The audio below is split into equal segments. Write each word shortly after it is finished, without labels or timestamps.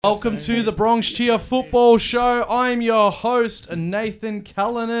Welcome to the Bronx Cheer Football Show. I'm your host, Nathan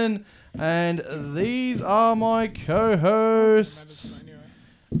Callanan, and these are my co-hosts,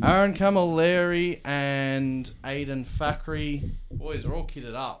 Aaron Camilleri and Aidan Fackery. Boys, we're all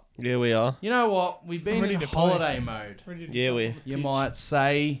kitted up. Yeah, we are. You know what? We've been in holiday mode. Yeah, you might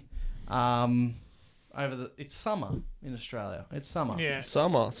say. It's summer in Australia. It's summer. Yeah.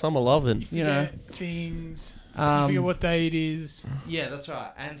 Summer loving. You know things. Figure what day it is. Yeah, that's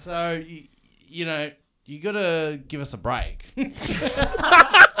right. And so you got to give us a break. From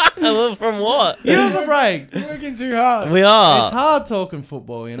what? Give us a break. We're working too hard. We are. It's hard talking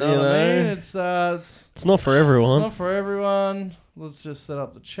football. You know what I mean? It's not for everyone. It's not for everyone. Let's just set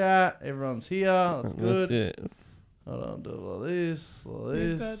up the chat. Everyone's here. That's good. That's it. Hold on, do it like this, like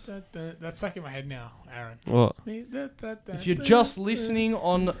this. That's stuck in my head now, Aaron. What? If you're just listening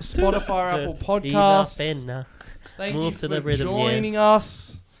on Spotify or Apple Podcasts, thank you for joining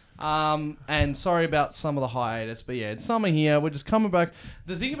us. And sorry about some of the hiatus, but yeah, it's summer here. We're just coming back.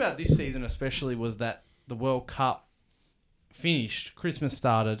 The thing about this season especially was that the World Cup finished. Christmas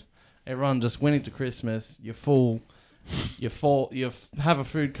started. Everyone just went into Christmas. You have a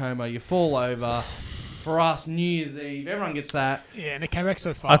food coma. You fall over. For us, New Year's Eve, everyone gets that. Yeah, and it came back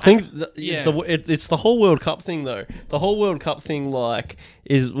so fast. I think, it's the whole World Cup thing, though. The whole World Cup thing, was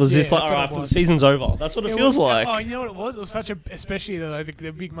this like, all right, the season's over. That's what it feels like. Oh, you know what it was? It was such a, especially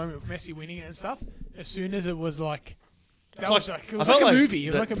the big moment with Messi winning it and stuff. As soon as it was like, it was like a movie.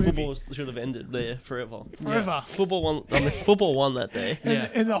 It was like a movie. Football should have ended there forever. Yeah. Football won that day.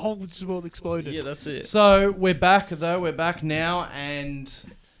 And the whole world exploded. Yeah, that's it. So we're back, though. We're back now, and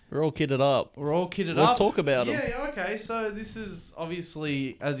we're all kitted up. Let's talk about them. Yeah, okay. So this is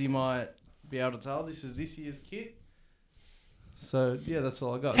obviously, as you might be able to tell, this is this year's kit. So yeah, that's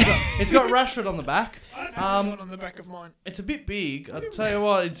all I got. It's got Rashford on the back. I don't have one on the back of mine. It's a bit big. I'll tell you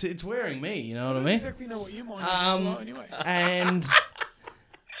what, it's wearing me. You know what I mean? Exactly know what you mine is as well, anyway. And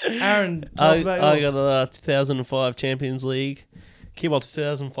Aaron, tell us about yours. I got the 2005 Champions League. Keep our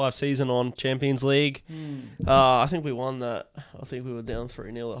 2005 season on Champions League. I think we won that. I think we were down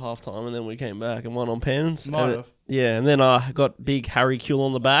 3-0 at halftime, and then we came back and won on pens. Might have. Yeah, and then I got big Harry Kuehl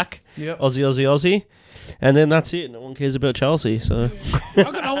on the back. Yep. Aussie. And then that's it. No one cares about Chelsea. So I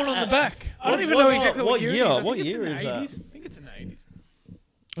got no one on the back. I don't even know exactly what year it is. What year is that? I think it's in the 80s.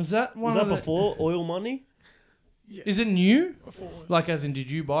 Was that one? Was that before oil money? Yeah. Is it new? Before. Like, as in,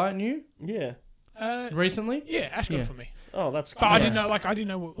 did you buy it new? Yeah. Recently? Yeah, Ash got it for me. Oh, that's. But I didn't know. I didn't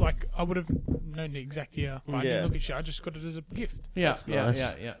know. I would have known the exact year. But I didn't look at shit. I just got it as a gift. Yeah.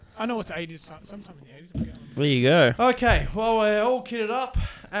 I know it's 80s. Sometime in the 80s. There you go. Okay, well, we're all kitted up,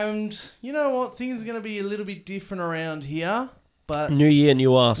 and you know what? Things are going to be a little bit different around here. But New year,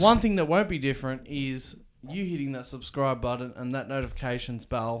 new us. One thing that won't be different is you hitting that subscribe button and that notifications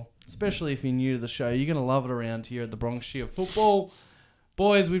bell. Especially if you're new to the show, you're going to love it around here at the Bronx Cheer Football.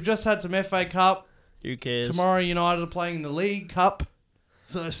 Boys, we've just had some FA Cup. Who cares? Tomorrow, United are playing in the League Cup,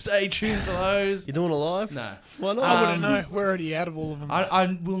 so stay tuned for those. You doing it live? No. Why not? I wouldn't know. We're already out of all of them.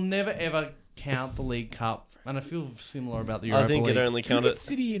 I will never, ever count the League Cup, and I feel similar about the Europa League. I think it only counted.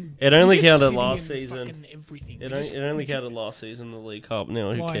 City it only counted City last and season. Everything. It only counted last season, the League Cup.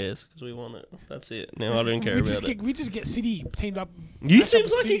 Now who cares? Because we won it. That's it. Now I don't care about it. We just get City teamed up. You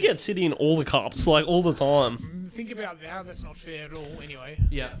seems like you get City in all the cups, like all the time. Think about that. That's not fair at all. Anyway.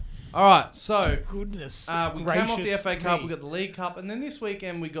 Yeah. All right, so goodness, we came off the FA Cup, we got the League Cup, and then this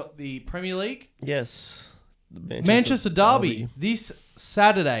weekend we got the Premier League. Yes, the Manchester Derby this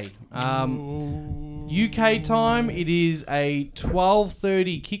Saturday, UK time. It is a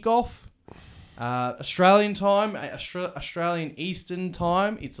 12:30 kickoff. Australian time, Australian Eastern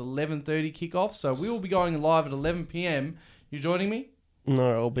time. It's 11:30 kickoff. So we will be going live at 11 p.m. You joining me?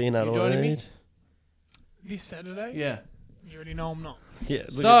 No, I'll be in Adelaide. You joining me? This Saturday? Yeah. You already know I'm not. Yeah.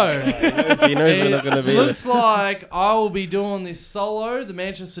 So he knows we're not going to be there. Looks like I will be doing this solo, the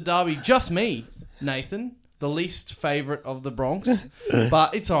Manchester Derby. Just me, Nathan, the least favourite of the Bronx,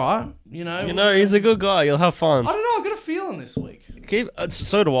 but it's all right. You know, he's a good guy. You'll have fun. I don't know. I've got a feeling this week.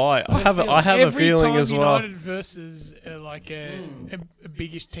 So do I. I have a feeling as well. Every time United versus a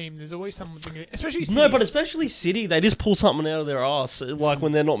biggish team, there's always something. Especially City. No, but especially City, they just pull something out of their arse, like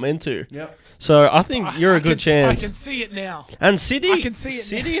when they're not meant to. Yep. So I think you're a good chance. I can see it now. And City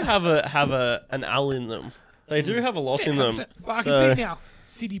have an L in them. They do have a loss in them. But I can see it now.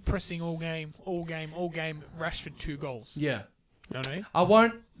 City pressing all game. Rashford 2 goals. Yeah. You know what I mean? I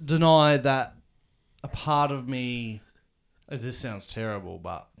won't deny that a part of me. This sounds terrible,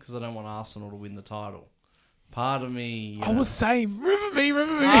 but because I don't want Arsenal to win the title. Part of me... I was saying, remember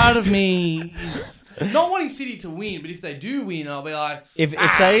me. Part of me is not wanting City to win, but if they do win, I'll be like... If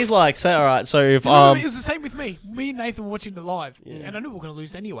say all right, so if... It was the same with me. Me and Nathan were watching it live, and I knew we were going to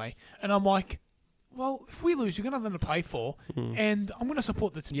lose anyway. And I'm like, well, if we lose, we've got nothing to play for, and I'm going to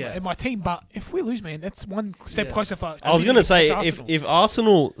support my team. But if we lose, man, that's one step closer for... I was going to say, if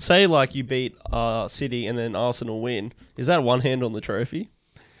Arsenal... Say, like, you beat City and then Arsenal win, is that one hand on the trophy?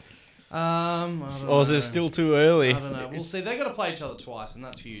 I don't know. Or is it still too early? I don't know. We'll see. They got to play each other twice, and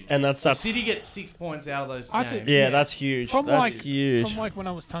that's huge. And that's City gets 6 points out of those games. That's huge. That's huge. From like when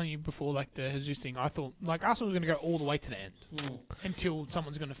I was telling you before, like the Jesus thing, I thought like Arsenal was going to go all the way to the end until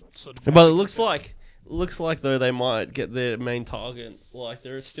someone's going to sort of. But it looks like though they might get their main target. Like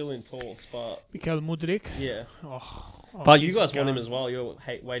they're still in talks, but Mikael Mudryk. Yeah. But you guys want him as well. You're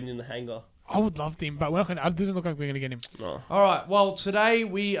waiting in the hangar. I would love him, but it doesn't look like we're going to get him. No. All right. Well, today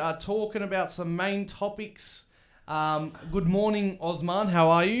we are talking about some main topics. Good morning, Osman. How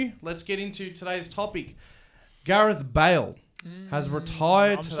are you? Let's get into today's topic. Gareth Bale has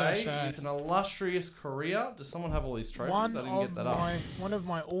retired today with an illustrious career. Does someone have all these trophies? I didn't get that up. One of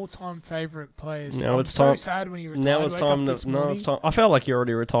my all-time favourite players. It's time. So sad when he retired. Now it's time. It's time. I felt like he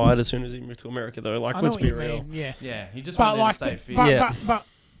already retired as soon as he moved to America, though. Like, let's be real. Yeah, he just wanted to stay fit. But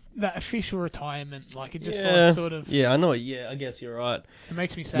that official retirement, like it just sort of... Yeah, I know. Yeah, I guess you're right. It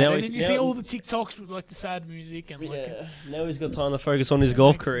makes me sad. And then you see all the TikToks with like the sad music and now he's got time to focus on his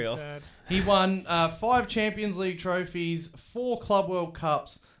golf career. He won 5 Champions League trophies, 4 Club World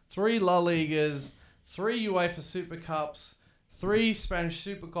Cups, 3 La Ligas, 3 UEFA Super Cups, 3 Spanish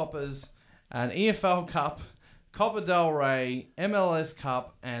Super Copas, an EFL Cup, Copa del Rey, MLS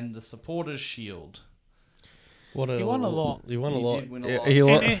Cup, and the Supporters Shield. He won a lot. He won a lot. Did win a lot.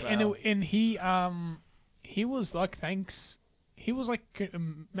 And he was like he was like a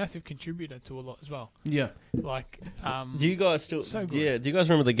massive contributor to a lot as well. Yeah. Like do you guys still so good. Yeah, do you guys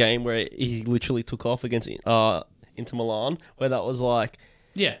remember the game where he literally took off against Inter Milan, where that was like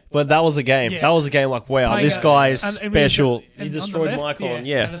but that was a game. That was a game like, wow, this guy is special. He destroyed Maicon.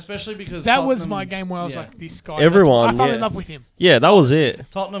 Yeah. And especially because that was my game where I was like, this guy. Everyone. I fell in love with him. Yeah, that was it.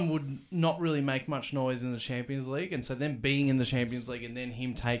 Tottenham would not really make much noise in the Champions League, and so them being in the Champions League and then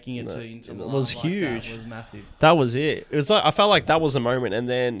him taking it to Inter Milan was huge. That was massive. That was it. It was like I felt like that was a moment, and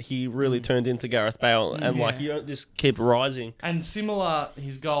then he really turned into Gareth Bale, and like he just kept rising. And similar,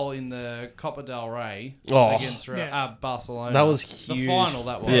 his goal in the Copa del Rey against Barcelona. That was huge. The final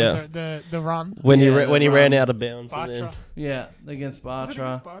that was. Yeah. The run when he ran out of bounds. Bartra. Against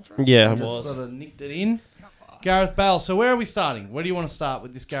Bartra. Yeah, it was. Sort of nicked it in. Gareth Bale. So where are we starting? Where do you want to start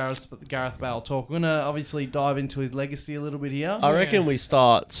with this Gareth Bale talk? We're going to obviously dive into his legacy a little bit here. I reckon we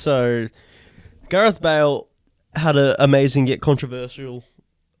start. So Gareth Bale had an amazing yet controversial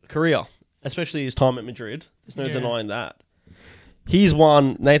career, especially his time at Madrid. There's no denying that. He's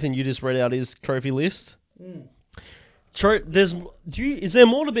won. Nathan, you just read out his trophy list. Is there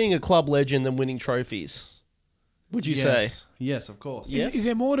more to being a club legend than winning trophies? Would you say? Yes, of course. Is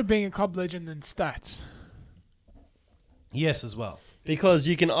there more to being a club legend than stats? Yes, as well. Because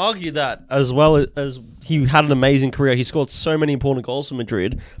you can argue that as well as he had an amazing career. He scored so many important goals for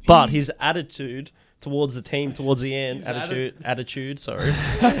Madrid, but his attitude towards the team towards the end, attitude.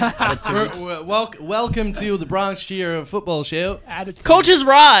 Welcome to the Bronx Cheer Football Show. Attitude. Coach is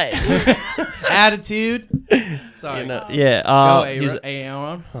right. Attitude. Sorry.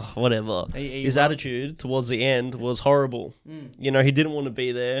 Aaron. Whatever. His attitude towards the end was horrible. He didn't want to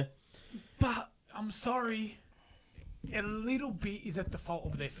be there. But I'm sorry. A little bit is at the fault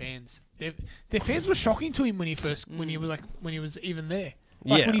of their fans. Their fans were shocking to him when he was even there.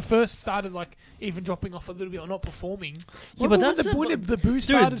 When he first started, even dropping off a little bit or not performing. But that's the boo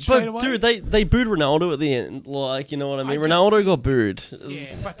started straight away. Dude, they booed Ronaldo at the end. You know what I mean? Ronaldo got booed.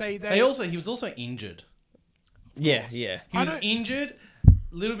 Yeah, but he was also injured. Yeah. He was injured.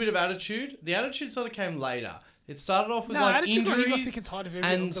 Little bit of attitude. The attitude sort of came later. It started off with injuries. He got sick and tired of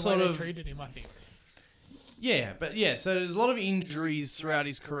and the way they treated him, I think. Yeah, so there's a lot of injuries throughout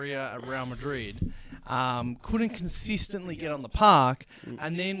his career at Real Madrid. Couldn't consistently get on the park,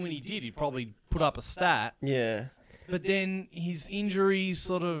 and then when he did, he'd probably put up a stat. Yeah. But then his injuries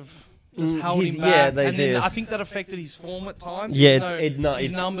sort of just held him back, then I think that affected his form at times. Yeah,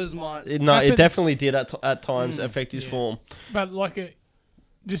 his numbers might. It definitely did at times affect his form. But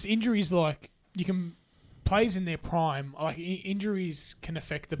just injuries, you can. Players in their prime, injuries can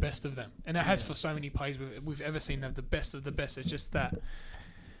affect the best of them, and it has for so many players we've ever seen them the best of the best. It's just that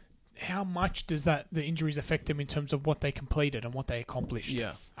how much does the injuries affect them in terms of what they completed and what they accomplished?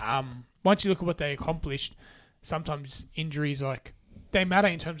 Yeah. Once you look at what they accomplished, sometimes injuries they matter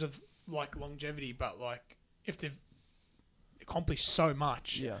in terms of longevity, but if they've accomplished so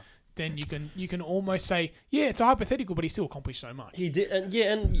much, Yeah. then you can almost say, yeah, it's a hypothetical, but he still accomplished so much. He did,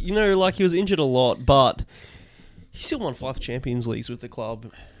 and you know, like he was injured a lot, but he still won 5 Champions Leagues with the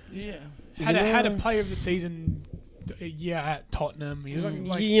club. Yeah. Had a player of the season at Tottenham. He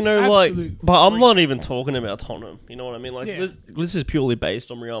was but I'm not even talking about Tottenham. You know what I mean? Like this is purely based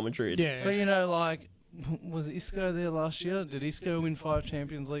on Real Madrid. Yeah. But was Isco there last year? Did Isco win 5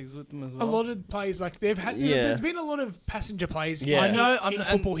 Champions Leagues with them as well? A lot of players they've had. There's been a lot of passenger plays. Yeah. I know. In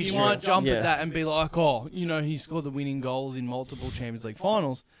football history. You might jump at that and be like, he scored the winning goals in multiple Champions League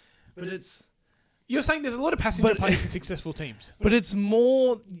finals, but it's. You're saying there's a lot of passenger plays in successful teams. But it's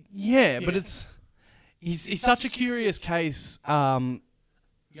more, but it's he's such a curious case, Gareth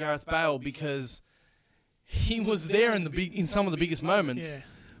Bale, because he was there in some of the biggest moments. Yeah.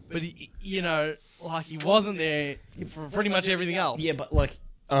 But he wasn't there for pretty much everything else. Yeah, but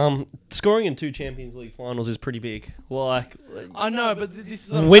scoring in 2 Champions League finals is pretty big. I know, but this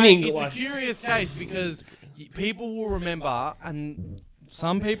is winning. It's a curious case because people will remember, and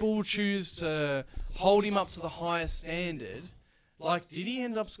some people will choose to hold him up to the highest standard. Did he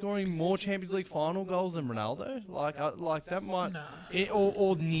end up scoring more Champions League final goals than Ronaldo? That might,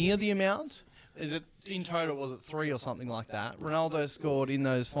 or near the amount. Is it in total? Was it 3 or something like that? Ronaldo scored in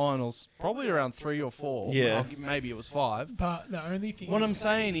those finals probably around 3 or 4. Yeah, maybe it was 5. But the only thing. What I'm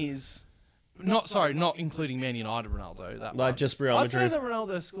saying is, not including Man United Ronaldo. Just Real Madrid. I'd say that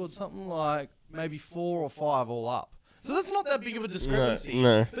Ronaldo scored something like maybe 4 or 5 all up. So that's not that big of a discrepancy.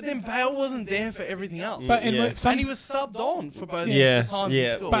 No. But then Bale wasn't there for everything else. But and he was subbed on for both the times he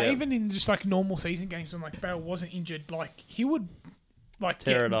scored. But even in just normal season games when Bale wasn't injured, he would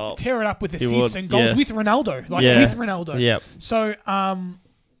tear it up with assists and goals with Ronaldo. With Ronaldo. Yeah. So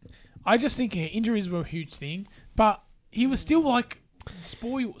I just think injuries were a huge thing. But he was still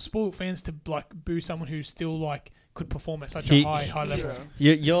spoiled fans to boo someone who still could perform at such a high level.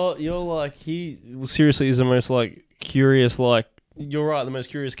 You're he seriously is the most curious, you're right, the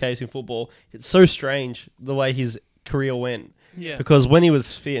most curious case in football. It's so strange the way his career went. Yeah. Because when he was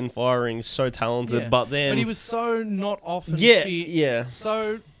fit and firing, so talented, but he was so not often fit. Yeah.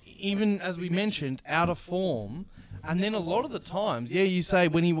 So even as we mentioned, out of form. And then a lot of the times, you say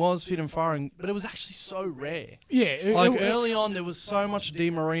when he was fit and firing, but it was actually so rare. Yeah. Early on, there was so much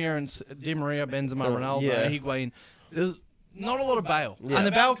Di Maria, Benzema, Ronaldo, Higuain. There's not a lot of Bale. Yeah. And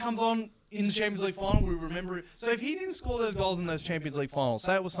the Bale comes on in the Champions League final, we remember it. So if he didn't score those goals in those Champions League finals,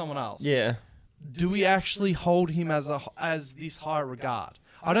 say it was someone else. Yeah. Do we actually hold him as this high regard?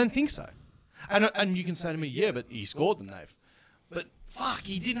 I don't think so. And you can say to me, but he scored them, Dave. But fuck,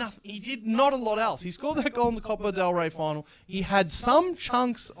 he did nothing. He did not a lot else. He scored that goal in the Copa del Rey final. He had some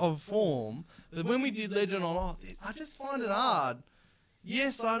chunks of form, but when we did Legend on Off, I just find it hard.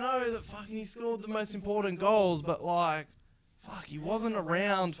 Yes, I know that fucking he scored the most important goals, but he wasn't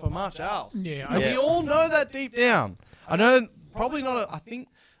around for much else. Yeah, and we all know that deep down. I know, probably not. I think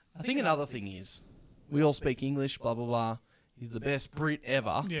another thing is, we all speak English, blah blah blah. He's the best Brit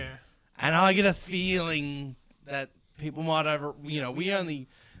ever. Yeah, and I get a feeling that people might we only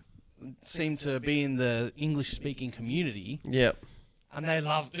seem to be in the English-speaking community. Yep. And they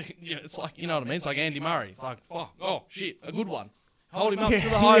love to, it's you know what I mean? It's like Andy Murray. It's fuck, oh shit, a good one. Hold him up to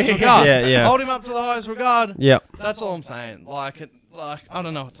the highest regard. Yeah. Hold him up to the highest regard. Yeah. That's all I'm saying. I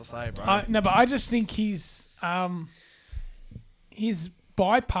don't know what to say, bro. No, but I just think he's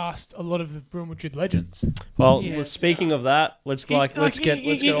bypassed a lot of the Real Madrid legends. Well, speaking of that, let's get on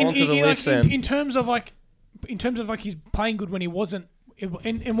to the list then. In terms of he's playing good when he wasn't,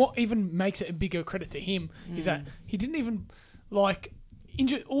 and what even makes it a bigger credit to him is that he didn't even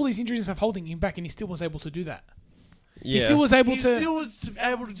all these injuries and stuff holding him back, and he still was able to do that. Yeah. He still was able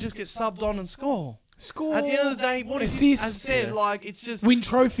to just get subbed on and score. At the end of the day, what assists, as said, it's just win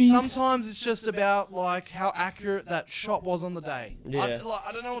trophies. Sometimes it's just about how accurate that shot was on the day. Yeah.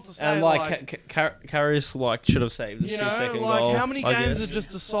 I don't know what to say. And Karius should have saved his second goal. How many games are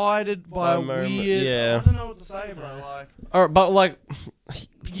just decided by a weird? Yeah. I don't know what to say, bro. Alright, but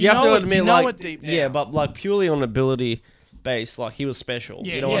you have to admit, it deep down. but purely on ability base, he was special.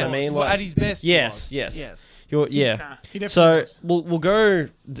 Yeah, you know what I mean? At his best. Yes. Nah, so we'll go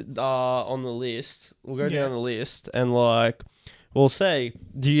on the list. We'll go down the list and we'll say,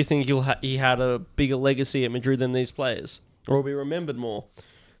 do you think he had a bigger legacy at Madrid than these players, or will be remembered more?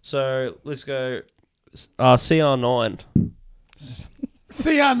 So let's go CR9.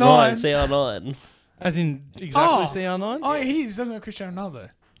 CR9. As in exactly CR9? Oh, he's talking about Cristiano Ronaldo.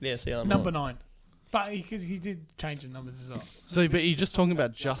 Yeah, CR9. Number 9. But he did change the numbers as well. So, but you're just talking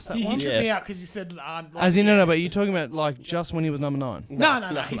about just that He one? tripped me out because he said... As in, no, but you're talking about like just when he was number 9.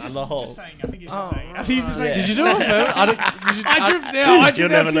 No. He's the whole. just saying. I think he's just saying. I think he's just saying. Did you do it on purpose? I tripped out. You'll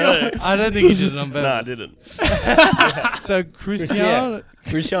never know. I don't think you did it on purpose. No, I didn't. So Cristiano...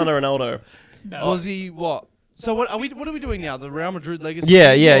 Cristiano Ronaldo. No. Was he what? So what are we doing now? The Real Madrid legacy?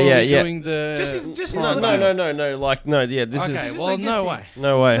 Yeah. Doing the Just his No. Like, no, yeah. This okay, is... well, no way.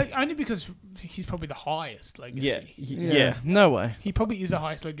 No way. Like, only because he's probably the highest legacy. Yeah. No way. He probably is the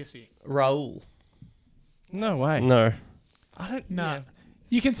highest legacy. Raul. No way. No. I don't... No. Yeah.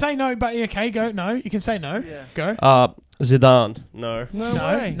 You can say no, but okay, go. No, you can say no. Yeah. Go. Zidane. No. No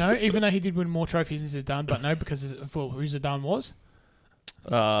way. No, even though he did win more trophies than Zidane, but no, because of who Zidane was.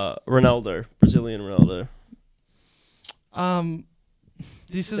 Ronaldo. Brazilian Ronaldo.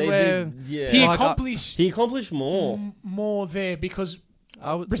 This is where... He Like, accomplished more. more there because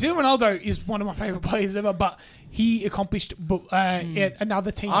I Brazilian Ronaldo is one of my favourite players ever, but he accomplished at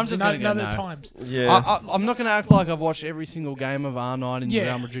another team, I'm just gonna go another no. times. Yeah. I'm not going to act like I've watched every single game of R9 in the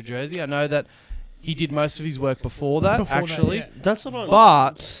Real Madrid jersey. I know that he did most of his work before that, actually. That's what I'm...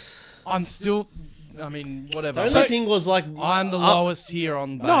 But I'm still... I mean, whatever. The only thing was like... I'm the lowest here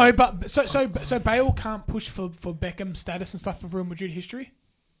on Bale. No, but so Bale can't push for Beckham status and stuff for Real Madrid history.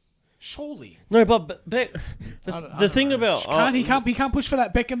 Surely. No, but the thing know. about... He can't push for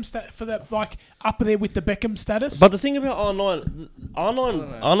that Beckham for that like up there with the Beckham status. But the thing about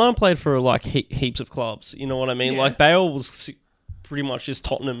R9 played for like heaps of clubs. You know what I mean? Yeah. Like Bale was pretty much just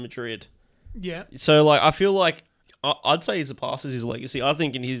Tottenham, Madrid. Yeah. So like I feel like I'd say he surpasses his legacy. I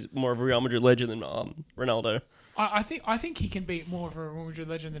think he's more of a Real Madrid legend than Ronaldo. I think he can be more of a Real Madrid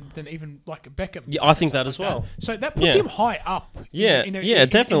legend than even like a Beckham. Yeah, I think that as well. So that puts him high up. Yeah, in the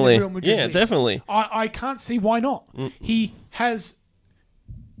definitely. Real Madrid list. Definitely. I can't see why not. He has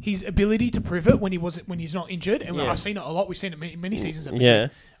his ability to prove it when he's not injured, and I've seen it a lot. We've seen it many seasons at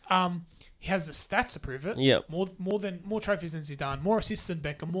Madrid. He has the stats to prove it. Yeah. More trophies than Zidane, more assists than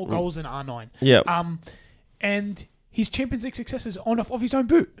Beckham, more goals than R9. Yeah. And his Champions League successes on off his own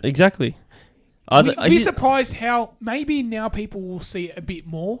boot. Exactly. Be surprised how maybe now people will see it a bit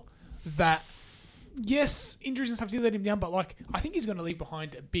more that yes, injuries and stuff did let him down, but like I think he's going to leave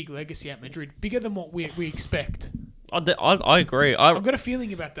behind a big legacy at Madrid, bigger than what we expect. I agree. I've got a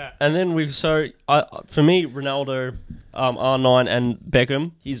feeling about that. And then for me, Ronaldo, R9 and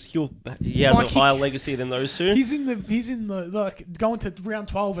Beckham, he has a higher legacy than those two. He's in the like going to round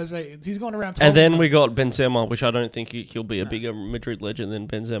 12 he's gone around 12. And then we got Benzema, which I don't think he'll be a bigger Madrid legend than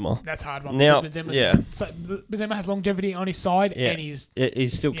Benzema. That's hard one. Now, Benzema has longevity on his side, and he's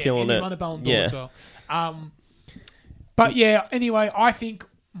still killing it. He's won a Ballon d'Or as well. But yeah, anyway, I think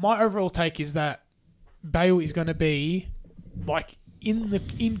my overall take is that Bale is going to be like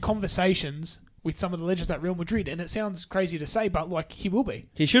in conversations with some of the legends at Real Madrid, and it sounds crazy to say, but like he will be.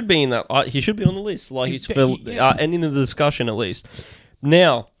 He should be in that. He should be on the list, and in the discussion at least.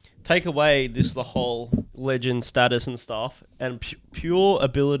 Now, take away the whole legend status and stuff, and pure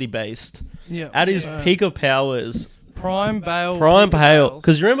ability based. Yeah. At his peak of powers, Prime Bale.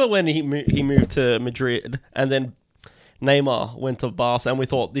 Because you remember when he moved to Madrid, and then Neymar went to Barca, and we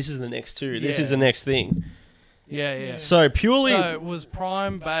thought, this is the next two. This is the next thing. Yeah. So purely... So was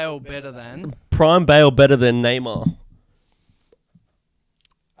Prime Bale better than... Prime Bale better than Neymar?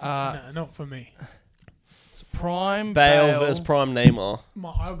 No, not for me. Prime Bale versus Prime Neymar.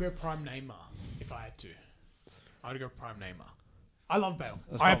 I'll go Prime Neymar if I had to. I'd go Prime Neymar. I love Bale.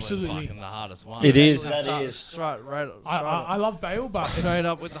 That's I absolutely... fucking the hardest one. It is. That is. Straight I love Bale, but straight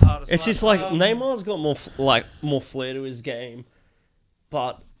up with the hardest It's one. just like Neymar's got more flair to his game,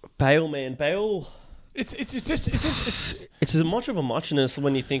 but Bale, man, Bale. It's as much of a muchness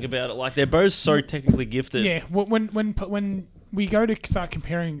when you think about it. Like they're both so technically gifted. Yeah, when we go to start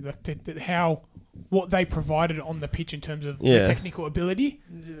comparing what they provided on the pitch in terms of their technical ability.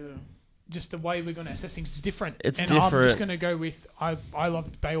 Yeah. Just the way we're going to assess things is different. It's different. I'm just going to go with I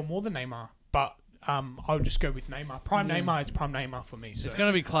loved Bale more than Neymar, but I'll just go with Neymar. Neymar is Prime Neymar for me. So. It's going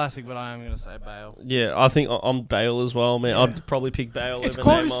to be classic, but I am going to say Bale. Yeah, I think I'm Bale as well, man. Yeah. I'd probably pick Bale over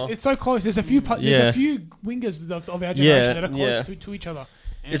close. Neymar. It's so close. There's a few wingers of our generation that are close to each other.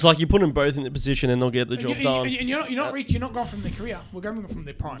 And it's like you put them both in the position and they'll get the job done. And you're not going from their career. We're going from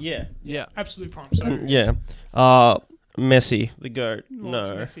their prime. Yeah. Absolute prime. So Messi, the GOAT. Well, no.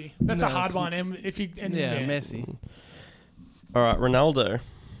 Messi. That's a hard one. And Messi. All right, Ronaldo.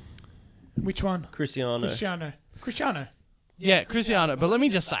 Which one? Cristiano. Yeah, Cristiano. But let me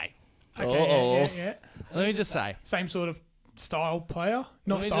just say. Okay, yeah. Let me just say. Same sort of style player?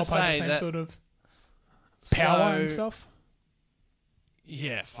 Not style player, but same sort of power and stuff?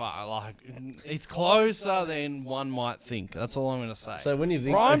 Yeah, like it's closer than one might think. That's all I'm going to say. So when you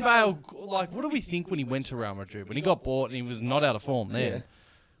think Brian Bale, like, what do we think when he went to Real Madrid? When he got bought and he was not out of form then.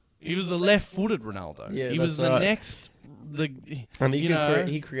 He was the left-footed Ronaldo. Yeah, he was the next. And he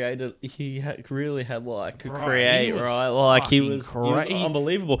really had like could create, right? Like he was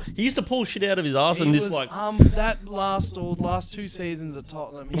unbelievable. He used to pull shit out of his ass and just like that last 2 seasons at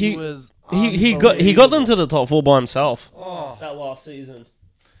Tottenham. He got them to the top 4 by himself. Oh, that last season.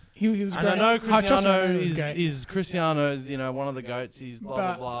 He was great. And I know Cristiano is one of the goats. He's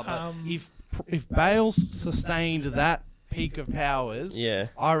blah blah blah. But if Bale sustained that peak of powers,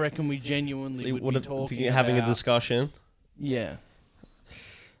 I reckon we genuinely would be talking having about a discussion. Yeah.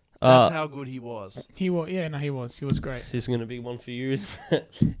 That's how good he was. He was. Yeah, no, he was. He was great. This is going to be one for you.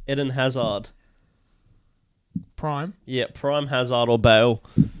 Eden Hazard. Prime? Yeah, Prime Hazard or Bale.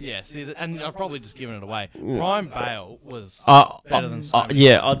 Yeah, see, and I've probably just given it away. Prime Bale was better than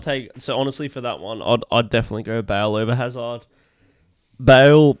I'd take... So, honestly, for that one, I'd definitely go Bale over Hazard.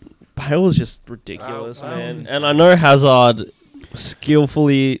 Bale was just ridiculous, man. And I know Hazard...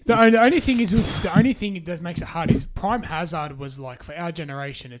 skillfully. The only thing that makes it hard is Prime Hazard was like, for our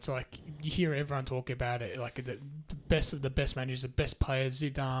generation, it's like you hear everyone talk about it, like the best of the best managers, the best players,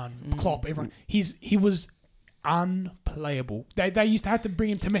 Zidane, Klopp, everyone. He was unplayable. They used to have to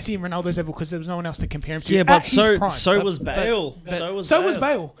bring him to Messi and Ronaldo's level because there was no one else to compare him to. Yeah, but so was Bale. So was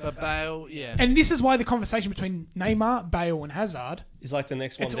Bale. But Bale, yeah. And this is why the conversation between Neymar, Bale, and Hazard is like the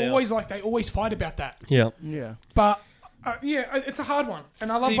next one. It's always like they always fight about that. Yeah. But. It's a hard one,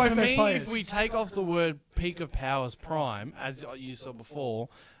 and I love both those players. If we take off the word peak of powers prime, as you saw before,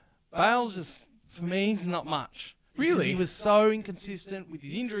 Bale's just, for me, he's not much. Really? He was so inconsistent with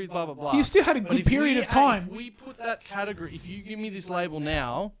his injuries, blah, blah, blah. He still had a good period of time. If we put that category, if you give me this label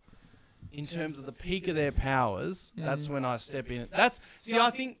now, in terms of the peak of their powers, that's when I step in. I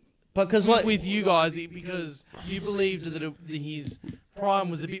think... Because with you guys, because you believed that his prime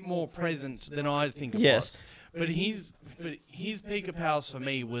was a bit more present than I think it was. But his peak of powers for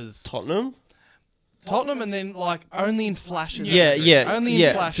me was Tottenham, and then like only in flashes. Only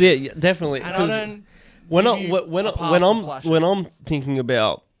in flashes. Yeah, definitely. And I don't. When I'm thinking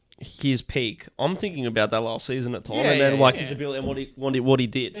about his peak, I'm thinking about that last season at Tottenham his ability and what he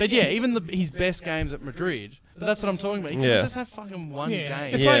did. But even his best games at Madrid. But that's what I'm talking about. He could just have fucking one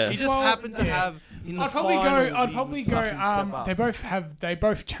game. It's like he just happened to have in the I'd probably go. They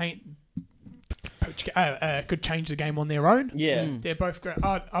both change. Could change the game on their own. Yeah, they're both great.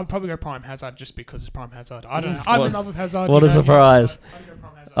 I'd probably go Prime Hazard just because it's Prime Hazard. I don't know. I'm in love with Hazard. What a surprise! I'd go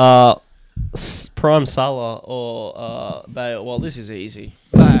Prime Hazard. Prime Salah or Bale. Well, this is easy.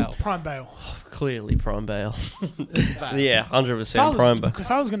 Prime Bale. Clearly, Prime Bale. Yeah, 100% Prime Bale. Because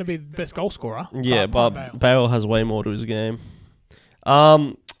Salah's going to be the best goal scorer. Yeah, but Bale has way more to his game.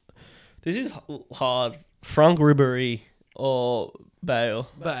 This is hard. Frank Ribery or Bale.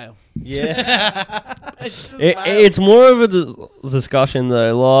 Yeah. It's more of a discussion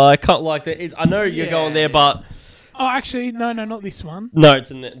though. Like, I know you're going there, but actually, no, not this one. No, it's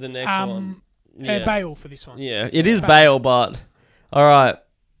the next one. Bale for this one. Yeah, it is Bale, but all right.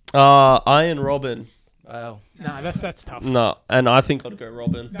 Ian Robin. Bale. No, that's tough. No, and I think I'd go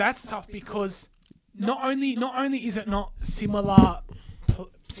Robin. That's tough because not only is it not similar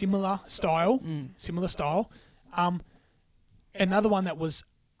style. Another one that was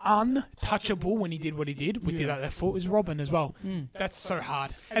untouchable when he did what he did with that left foot was Robin as well. That's so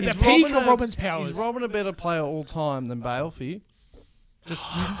hard. At the peak of Robin's powers. Is Robin a better player all time than Bale for you? Just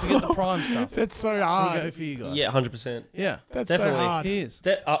forget the prime stuff. That's so hard. Go for you guys. Yeah, 100%. Yeah, that's definitely. So hard. He is.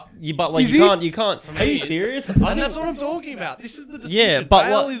 But like you can't. Are you serious? And that's what I'm talking about. This is the decision. Yeah, but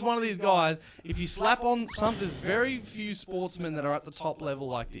Bale is one of these guys. If you slap on there's very few sportsmen that are at the top level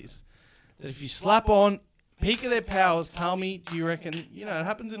like this. That if you slap on peak of their powers, tell me, do you reckon, it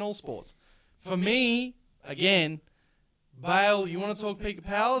happens in all sports. For me, again, Bale, you want to talk peak of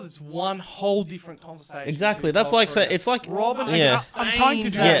powers? It's one whole different conversation. Exactly. That's like saying it's like Robin. Yeah. I'm trying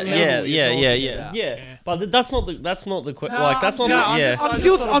to do that. Yeah. But that's not the that's not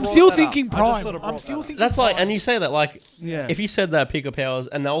I'm still thinking prime. I'm still thinking. That's like, and you say that like, if you said that peak of powers,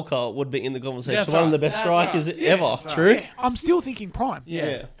 Anelka would be in the conversation. One of the best strikers ever. True. Yeah. I'm still thinking prime.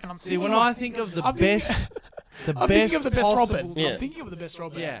 Yeah. And when I think of the best, I'm thinking of the best Robin. Yeah. I'm thinking of the best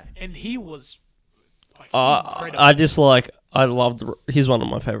Robin. Yeah. And he was. I just I loved. He's one of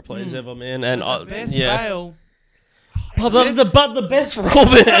my favorite players ever, man. And the best Bale. But the best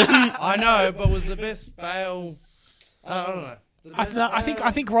Robin. I know, but was the best Bale? I don't know.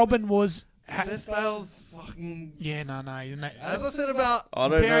 I think Robin was. The best Bale's fucking. Yeah, no. As I said about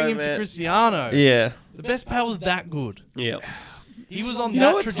comparing him to Cristiano. Yeah. The best Bale was that good. Yeah. He was on You know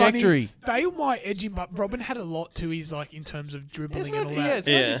that what's trajectory. funny? Bale might edge him, but Robin had a lot to his like in terms of dribbling and all that. It's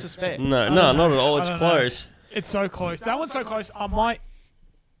no disrespect. No, don't not know. at all. I It's don't know. close. It's so close. That one's so close. I might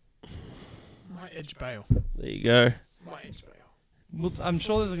edge Bale. There you go. Might edge Bale. Well, I'm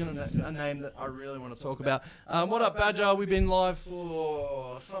sure there's a name that I really want to talk about. What up, Badger? We've been live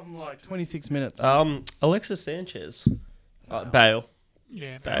for something like 26 minutes. Alexis Sanchez. Bale.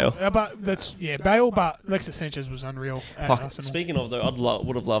 Yeah, Bale. But that's Bale. But Alexis Sanchez was unreal at Fuck. Arsenal. Speaking of though,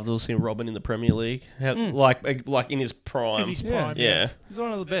 would have loved to have seen Robin in the Premier League, like in his prime. In his prime, Yeah. He's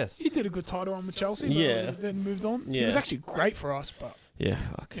one of the best. He did a good title run with Chelsea. But Yeah. Then moved on. Yeah. He was actually great for us, but Yeah.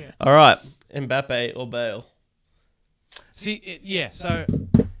 Fuck. yeah. All right. Mbappe or Bale? See, so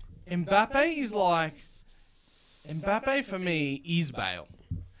Mbappe is like... Mbappe, for me, is Bale.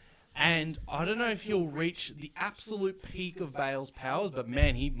 And I don't know if he'll reach the absolute peak of Bale's powers, but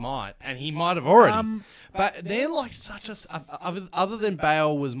man, he might. And he might have already. But they're like such a... Other than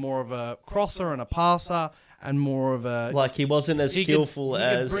Bale was more of a crosser and a passer and more of a... Like he wasn't as skillful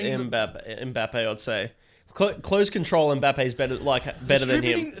as Mbappe, I'd say. Close control, Mbappe's better than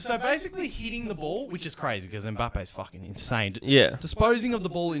him. So basically hitting the ball, which is crazy because Mbappe's fucking insane. Yeah. Disposing of the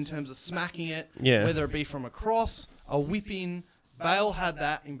ball in terms of smacking it, whether it be from a cross, a whip in. Bale had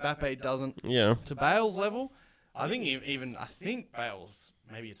that, Mbappe doesn't. Yeah. To Bale's level, I think Bale's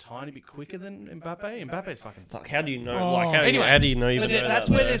maybe a tiny bit quicker than Mbappe. Mbappe's fucking... Fuck, how do you know? Oh. How do you know even know that's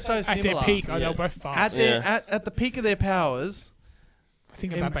that, where though? they're so similar. At their peak, they're both fast. At the peak of their powers... I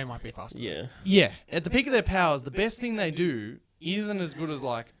think Mbappe might be faster. Yeah. Yeah, at the peak of their powers, the best thing they do isn't as good as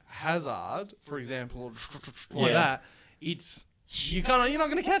like Hazard, for example, or that. It's you're not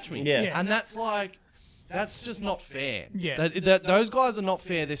going to catch me. Yeah. And that's just not fair. Yeah. Those guys are not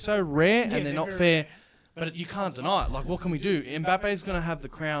fair. They're so rare and they're they're not very fair. But you can't deny it. Like, what can we do? Mbappe's going to have the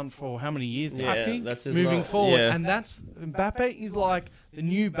crown for how many years now? Yeah, I think that's his Moving forward, Yeah. and Mbappe is like the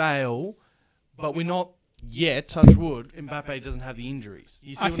new Bale, but we're not yet. Touch wood. Mbappe doesn't have the injuries.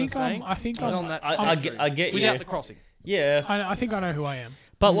 You see what I'm saying? He's on that. I get you. Without the crossing. Yeah. I think I know who I am.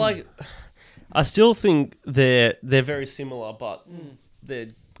 But like, I still think they're very similar, but they're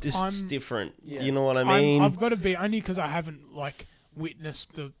just different. Yeah. You know what I mean? I've got to be only because I haven't like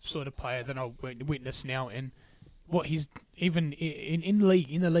witnessed the sort of player that I witness now and what he's even in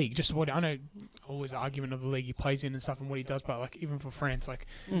the league. Just what I know, always an argument of the league he plays in and stuff and what he does. But like even for France, like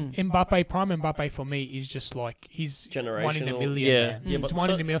prime Mbappe for me is just like he's one in a million. Yeah. Man. Yeah, He's but one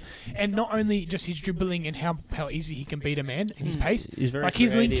in a million, and not only just his dribbling and how easy he can beat a man and his pace. He's very like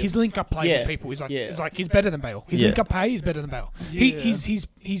creative. his link up play with people is like he's better than Bale. His link up play is better than Bale.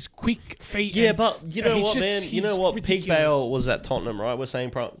 He's quick feet. Yeah, and, but you know what, man? You know what? Ridiculous. Peak Bale was at Tottenham, right? We're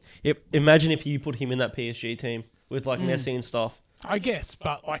saying imagine if you put him in that PSG team with like Messi and stuff. I guess,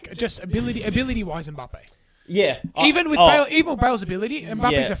 but like just ability wise, Mbappe. Yeah, Even with Bale, even with Bale's ability,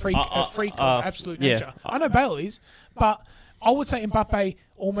 Mbappe's Yeah. a freak of absolute nature. I know Bale is, but I would say Mbappe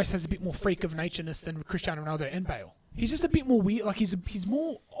almost has a bit more freak of natureness than Cristiano Ronaldo and Bale. He's just a bit more weird. Like he's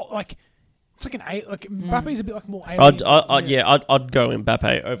more like it's like Mbappe's a bit like more alien. I'd go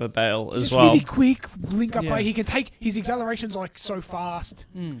Mbappe over Bale as Just well. really quick link up play. He can take his accelerations like so fast.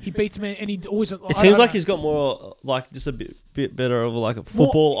 He beats men and he always. It seems like he's got more like just a bit better of like a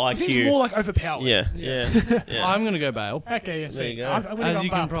football IQ. He seems more like overpowered. Yeah. I'm going to go Bale. Okay, yeah. There you go. As you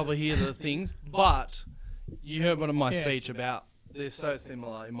can probably hear the things, but you heard one of my speech about. They're so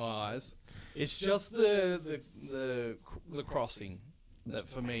similar in my eyes. It's just the crossing that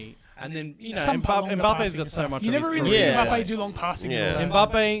for me, and then Mbappe's got so much. You never really see Mbappe do long passing. Yeah.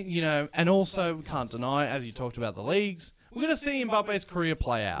 Mbappe, and also we can't deny, as you talked about the leagues, we're going to see Mbappe's career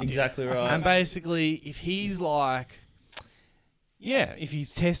play out. Exactly right. And basically, if he's like. Yeah, if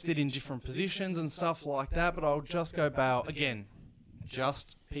he's tested in different positions and stuff like that, but I'll just go Bale again.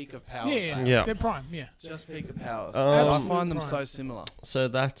 Just peak of powers. Yeah. They're prime. Yeah, just peak of powers. Um, I find them so similar. So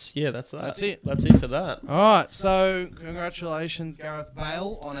that's that. That's it. That's it for that. All right, so congratulations, Gareth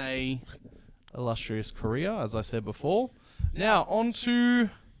Bale, on a illustrious career, as I said before. Now on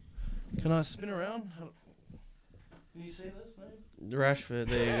to. Can I spin around? Can you see this name? Rashford.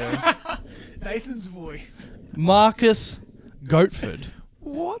 There you go. Nathan's boy. Marcus Goatford.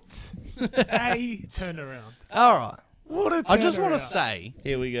 What? A turnaround. All right. What a turnaround. I just want to say.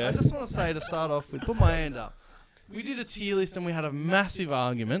 Here we go. I just want to say to start off with, put my hand up. We did a tier list and we had a massive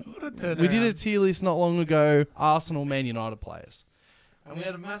argument. What a turnaround. We did a tier list not long ago, Arsenal, Man United players. And we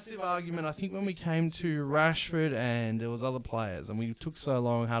had a massive argument, I think, when we came to Rashford and there was other players. And we took so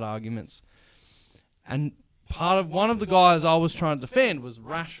long, had arguments. And one of the guys I was trying to defend was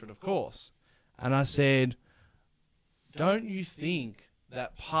Rashford, of course. And I said, don't you think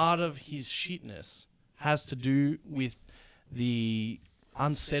that part of his shitness has to do with the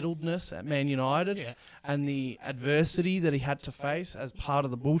unsettledness at Man United and the adversity that he had to face as part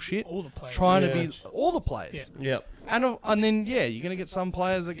of the bullshit. All the players. Trying to be all the players. Yeah. And then, you're going to get some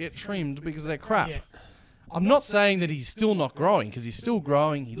players that get trimmed because they're crap. Yeah. I'm not saying that he's still not growing, because he's still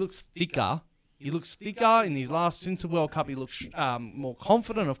growing. He looks thicker. In these since the World Cup. He looks more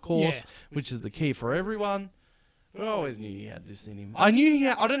confident, of course, which is the key for everyone. But I always knew he had this in him. I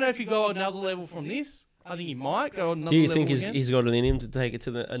don't know if he go another level from this. I think he might go another level. Do you think again. he's got it in him to take it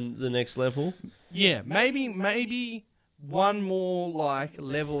to the next level? Yeah, maybe one more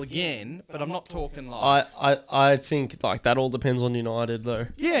level again, but I'm not talking like. I think that all depends on United though.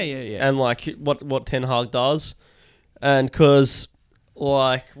 Yeah. And what Ten Hag does, and because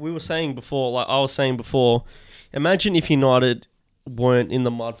we were saying before, I was saying before, imagine if United weren't in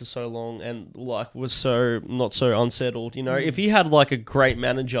the mud for so long and was so not so unsettled. If he had a great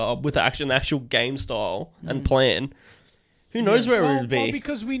manager with an actual game style and plan, who knows where it would be? Well,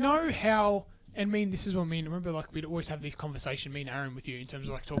 because we know how. And this is what remember, we'd always have this conversation, me and Aaron, with you, in terms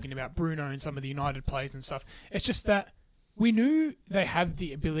of talking about Bruno and some of the United players and stuff. It's just that we knew they have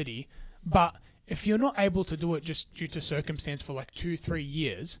the ability, but if you're not able to do it just due to circumstance for 2-3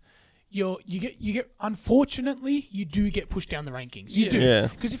 years, you get unfortunately you do get pushed down the rankings. You do,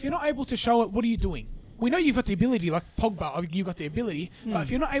 because if you're not able to show it, what are you doing? We know you've got the ability, like Pogba, you've got the ability, but if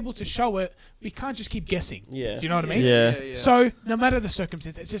you're not able to show it, we can't just keep guessing. Yeah. Do you know what I mean? Yeah. So no matter the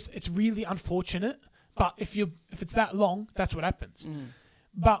circumstance, it's really unfortunate. But if it's that long, that's what happens.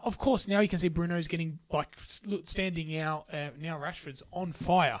 But of course, now you can see Bruno's getting standing out. Now Rashford's on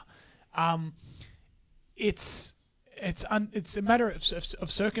fire. It's a matter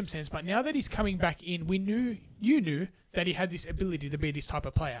of circumstance. But now that he's coming back in, you knew that he had this ability to be this type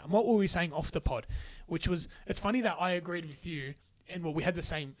of player. And what were we saying off the pod? Which was, it's funny that I agreed with you, and we had the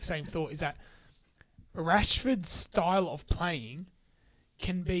same thought, is that Rashford's style of playing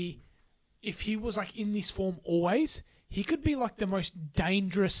can be, if he was in this form always, he could be the most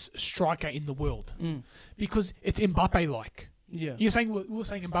dangerous striker in the world. Because it's Mbappe-like. Yeah. We were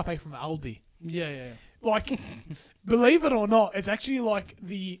saying Mbappe from Aldi. Yeah. Believe it or not, it's actually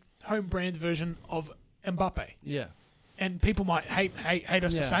the home brand version of Mbappe. Yeah. And people might hate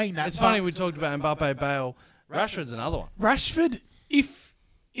us for saying that. It's funny we talked about Mbappe, Bale. Rashford's another one. Rashford, if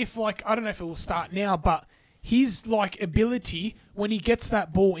I don't know if it will start now, but his ability when he gets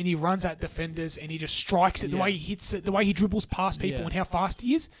that ball and he runs at defenders and he just strikes it, the way he hits it, the way he dribbles past people and how fast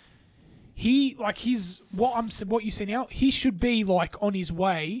he is, what you see now, he should be on his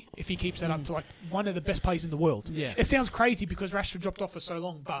way, if he keeps that up, to one of the best players in the world. Yeah. It sounds crazy because Rashford dropped off for so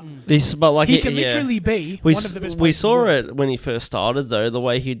long, but he can literally be one of the best players. We saw it when he first started though, the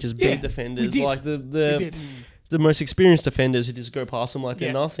way he just beat defenders, the most experienced defenders who just go past him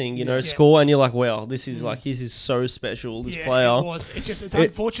they're nothing, score, and you're wow, this is this is so special, this player. It's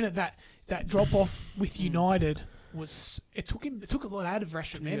unfortunate that drop off with United it took a lot out of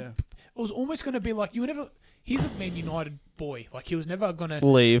Rashford, man. Yeah. It was almost going to be he's a Man United boy. He was never going to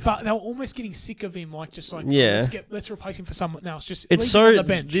leave. But they were almost getting sick of him. Let's replace him for someone else. Just it's leave so him on the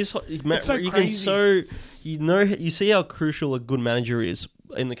bench. It's so crazy. You see how crucial a good manager is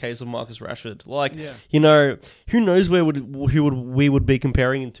in the case of Marcus Rashford. Who knows we would be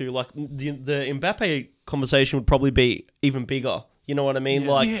comparing him to? The Mbappe conversation would probably be even bigger. You know what I mean?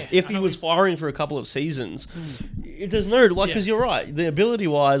 If he was firing for a couple of seasons, there's no because you're right. The ability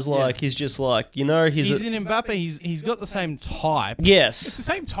wise, he's just he's in Mbappe. He's got the same type. Yes, it's the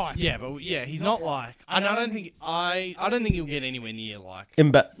same type. Yeah, but he's not and I don't think he'll get anywhere near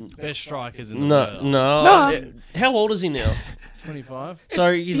best strikers in the world. No. How old is he now? 25.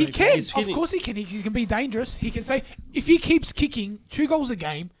 So he can. Of course he can. He can be dangerous. He can say if he keeps kicking 2 goals a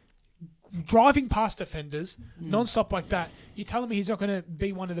game, driving past defenders non-stop like that, you telling me he's not going to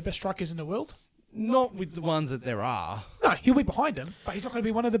be one of the best strikers in the world? Not with the ones that there are. No, he'll be behind him, but he's not going to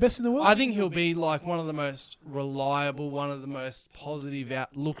be one of the best in the world. I think he'll be one of the most reliable, one of the most positive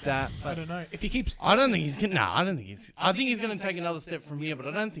looked at. I don't know. If he keeps... I don't think he's going to... I think he's going to take another step from here, but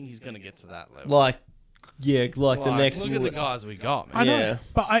I don't think he's going to get to that level. The next... Look at the guys we got, man. I know,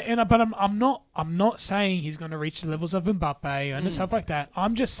 but I'm not saying he's going to reach the levels of Mbappe and stuff like that.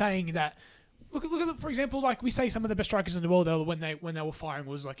 I'm just saying that... Look at for example, we say some of the best strikers in the world when they were firing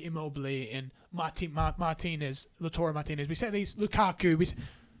was Immobile and Martinez, Lautaro Martinez. We say these Lukaku.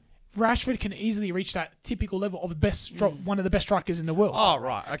 Rashford can easily reach that typical level of one of the best strikers in the world. Oh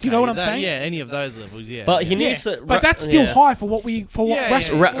right, okay. Do you know what I'm saying? Yeah, any of those levels. Yeah, but he needs to. But that's still high for what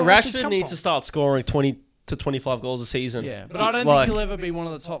Rashford needs to start scoring 20 to 25 goals a season. Yeah, but I don't think he'll ever be one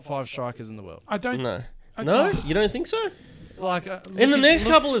of the top 5 strikers in the world. I don't. No, you don't think so? like in the next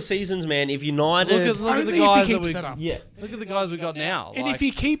couple of seasons, man, if United look at the guys that we yeah, look at the guys we got now. And like, if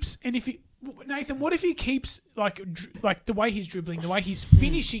he keeps, Nathan, what if he keeps like the way he's dribbling, the way he's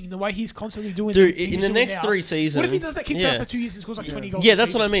finishing, the way he's constantly doing? Dude, in the next 3 seasons, what if he does that? Keeps up for 2 years and scores like 20 goals. Yeah,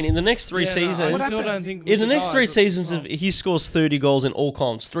 that's what I mean. In the next 3 seasons, I still don't think in the next 3 seasons, if he scores 30 goals in all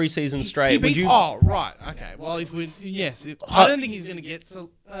comps, 3 seasons straight. Would you? Oh, right. Okay. Well, I don't think he's going to get so.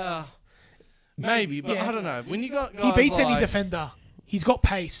 Maybe, but I don't know. When you got guys he beats like, any defender. He's got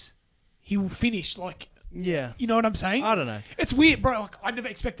pace. He will finish like. Yeah. You know what I'm saying? I don't know. It's weird, bro. Like, I never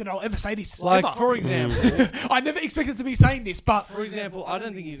expected I'll ever say this. Like, ever. for example... I never expected to be saying this, but... For example, I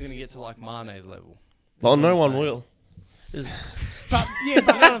don't think he's going to get to, like, Mane's level. Well, no one will. But, you know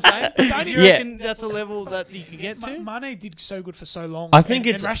what I'm saying? Do you reckon that's a level that he can get to? Mane did so good for so long. I think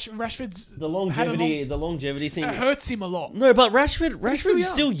it's... Rashford's... The longevity thing... It hurts him a lot. No, but Rashford's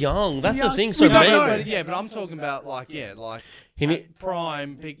still young. That's the thing. So but I'm talking about, like,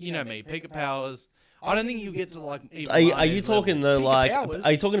 prime, peak, you know me, peak of powers... I don't think he'll get to like. Are you talking though? Like,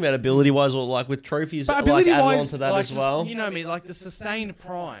 are you talking about ability wise or like with trophies? But like add wise, on to that like as well. You know me, like the sustained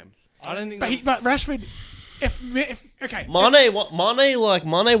prime. I don't think. But Rashford, if okay,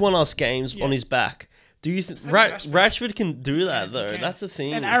 Mane won us games on his back. Do you think Rashford can do that though? That's the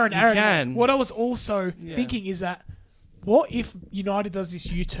thing. And Aaron can. What I was also thinking is that, what if United does this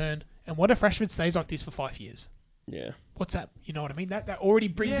U-turn, and what if Rashford stays like this for 5 years? Yeah. What's that? You know what I mean? That already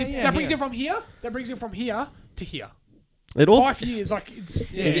brings him. That brings him from here. That brings him from here to here. It all 5 years, like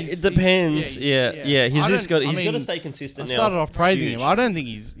it depends. Yeah. He's got to stay consistent now. I started off praising him. I don't think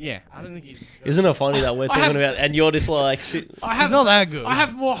he's. Isn't it funny that we're talking about and you're just like? He's not that good. I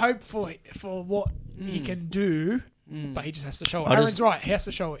have more hope for what he can do. But he just has to show it. Aaron's right. He has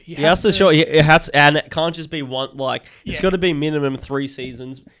to show it. He has to show it. It has, and it can't just be one. Like it's got to be minimum 3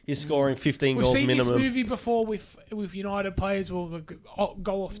 seasons. He's scoring 15 goals minimum. We've seen this movie before with United players will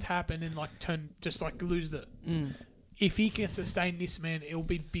go off tap and then lose it. If he can sustain this, man, it'll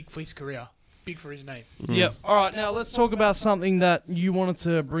be big for his career, big for his name. Yep. All right. Now let's talk about something that you wanted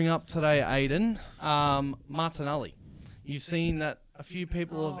to bring up today, Aiden. Martinelli. You've seen that a few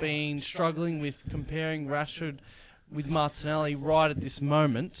people have been struggling with comparing Rashford with Martinelli right at this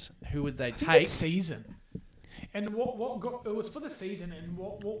moment. Who would they take? Season. And what it was for the season, and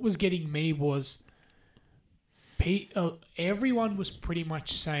what was getting me was everyone was pretty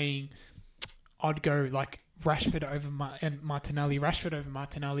much saying I'd go like Rashford over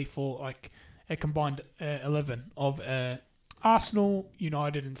Martinelli for like a combined 11 of Arsenal,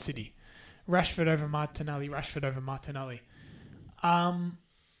 United and City. Rashford over Martinelli.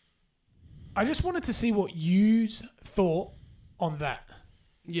 I just wanted to see what you thought on that.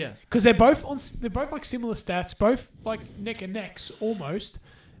 Yeah, because they're both like similar stats, both like neck and necks almost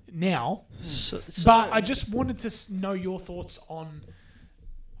now. But I just wanted to know your thoughts on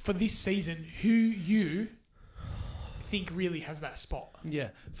for this season who you think really has that spot. Yeah,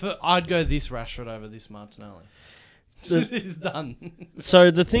 I'd go this Rashford over this Martinelli. It's done.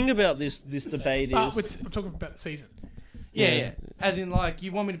 So the thing about this debate is, I'm talking about the season. Yeah. As in, like,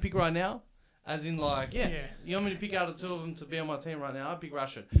 you want me to pick right now? As in, like, you want me to pick out the two of them to be on my team right now? I'd pick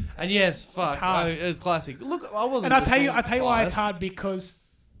Rashford. And yes, fuck, it's classic. Look, I wasn't. And I tell you why it's hard, because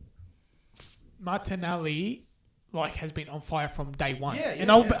Martinelli has been on fire from day one. I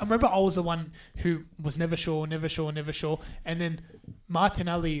remember I was the one who was never sure, and then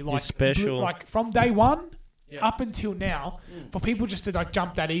Martinelli special. From day one. Yeah. Up until now, for people just to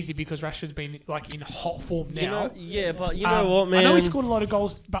jump that easy because Rashford's been in hot form now. But you know what, man? I know he scored a lot of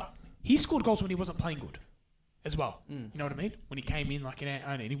goals, but he scored goals when he wasn't playing good as well. You know what I mean? When he came in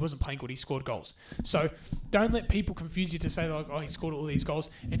and he wasn't playing good, he scored goals. So don't let people confuse you to say he scored all these goals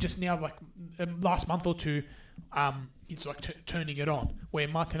and just now last month or two, he's turning it on. Where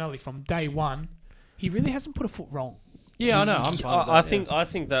Martinelli from day one, he really hasn't put a foot wrong. Yeah, I know. I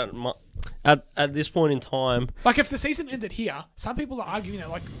think that at this point in time, if the season ended here, some people are arguing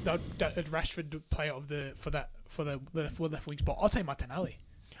that Rashford player for the left wing spot. I'd say Martinelli.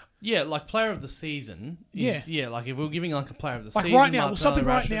 Yeah, player of the season. If we're giving a player of the season, right now, we'll stop it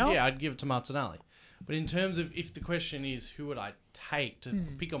right now. Yeah, I'd give it to Martinelli. But in terms of if the question is who would I take to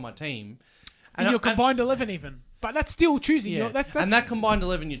pick on my team, and you're combined 11 even. But that's still choosing. Yeah. And that combined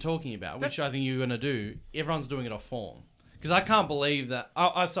 11 you're talking about, which I think you're going to do, everyone's doing it off form. Because I can't believe that...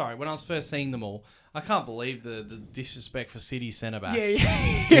 sorry, when I was first seeing them all, I can't believe the disrespect for City centre-backs.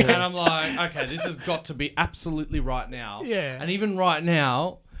 Yeah. And I'm like, okay, this has got to be absolutely right now. Yeah. And even right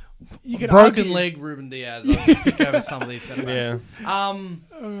now, broken leg Ruben Diaz, I'll pick over some of these centre-backs.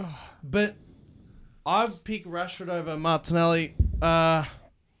 Yeah. But I'd pick Rashford over Martinelli.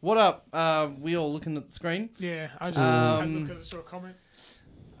 What up? We all looking at the screen. Yeah, I just had a look because I saw a comment.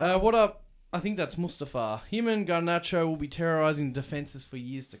 What up? I think that's Mustafa. Him and Garnacho will be terrorising defences for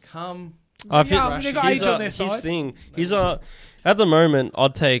years to come. I feel they've got age on their side. His thing. He's at the moment.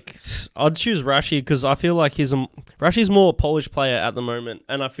 I'd choose Rashi because I feel like Rashi's more a polished player at the moment,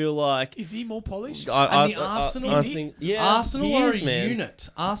 and I feel like is he more polished? Arsenal are a man. unit.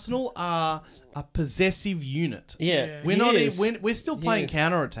 Arsenal are a possessive unit. Yeah. We're still playing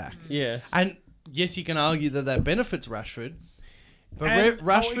counter attack. Yeah, and yes, you can argue that benefits Rashford. But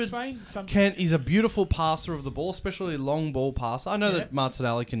Rashford he's a beautiful passer of the ball, especially long ball passer. I know that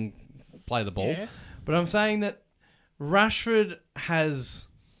Martinelli can play the ball, but I'm saying that Rashford has,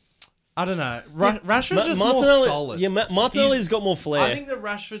 I don't know, Rashford's just more solid. Yeah, Martinelli's got more flair. I think that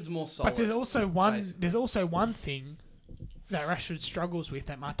Rashford's more solid. But there's also one thing that Rashford struggles with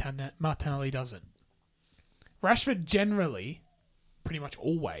that Martinelli doesn't. Rashford generally, pretty much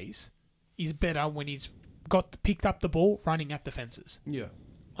always, is better when he's picked up the ball running at defences. Yeah.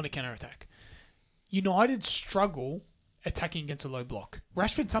 On a counter-attack. United struggle attacking against a low block.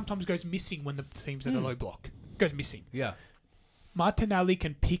 Rashford sometimes goes missing when the team's at a low block. Goes missing. Yeah. Martinelli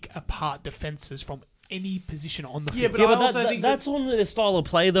can pick apart defences from any position on the field. Yeah, but I also think that's on their style of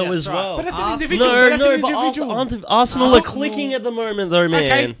play though as well. But that's an individual. But Arsenal are clicking at the moment though,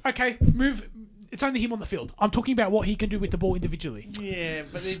 man. Okay, move. It's only him on the field. I'm talking about what he can do with the ball individually. Yeah,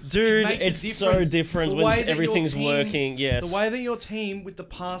 but it's so different when everything's working. Yes, the way that your team with the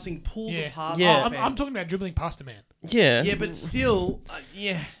passing pulls apart. Yeah, I'm talking about dribbling past a man. Yeah, yeah, but still,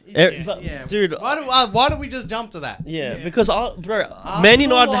 dude. Why do we just jump to that? Yeah, because Man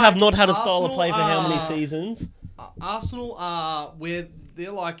United have not had a style of play for how many seasons? Arsenal are where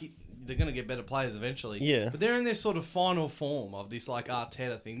they're like. They're going to get better players eventually. Yeah. But they're in this sort of final form of this like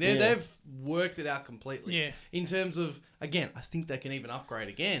Arteta thing. They've worked it out completely. Yeah. In terms of, again, I think they can even upgrade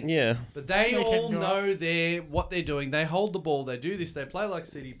again. Yeah. But they all know what they're doing. They hold the ball. They do this. They play like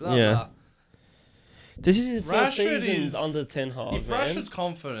City, blah, blah. This is his first season under Ten Hag, if Rashford's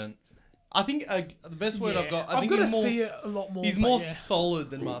confident, I think the best word I've got. I've got to see it a lot more. He's more solid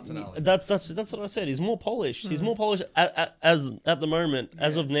than Martinelli. That's what I said. He's more polished. He's more polished at the moment,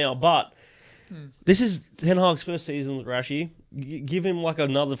 as of now. But this is Ten Hag's first season with Rashi. Give him like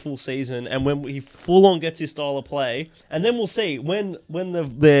another full season, and when he full on gets his style of play, and then we'll see when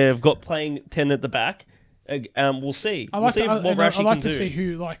they've got playing 10 at the back. We'll see. I'd like to see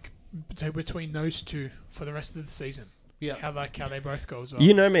who between those two for the rest of the season. Yeah, how they both go as well.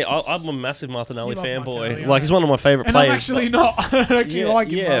 You know me, I'm a massive Martinelli fanboy. Like he's one of my favorite and players. I'm actually not. I don't actually like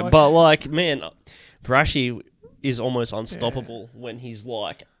him. Yeah, but like man, Rashi is almost unstoppable when he's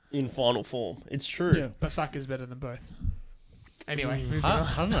like in final form. It's true. Yeah. But Saka's better than both. Anyway,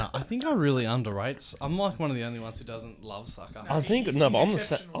 I don't know. I think I really underrate. I'm like one of the only ones who doesn't love Saka. I think but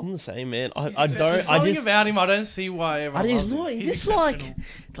I'm the same man. There's something about him. I don't see why everyone loves him. He's like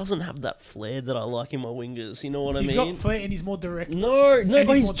doesn't have that flair that I like in my wingers. You know what I mean? He's got flair and he's more direct. No,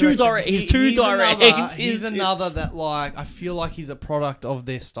 but he's too direct. He's too direct. He's another that like I feel like he's a product of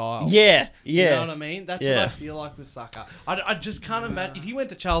their style. Yeah. You know what I mean? That's what I feel like with Saka. I just can't imagine if he went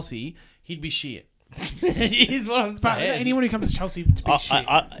to Chelsea, he'd be shit. Is what I'm saying. But anyone who comes to Chelsea to be shit.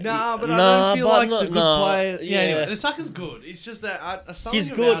 I don't feel like the good player. Yeah, anyway, Saka's good. It's just that he's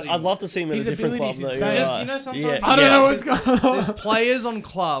good. I'd love to see him in a different club though. Sometimes I don't know what's going on. There's players on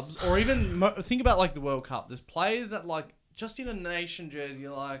clubs, or even think about like the World Cup. There's players that like just in a nation jersey,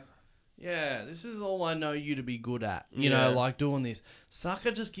 you're like, yeah, this is all I know you to be good at. You know, like doing this.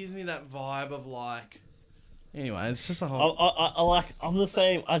 Saka just gives me that vibe of like. Anyway, it's just a whole. I'm the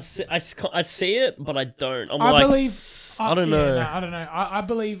same. I see it, but I don't. I believe. I don't know. I don't know. I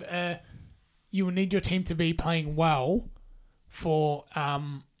believe you will need your team to be playing well for,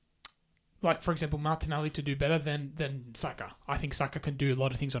 like for example, Martinelli to do better than Saka. I think Saka can do a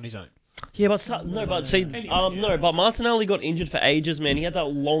lot of things on his own. Yeah, but Martinelli got injured for ages, man. He had that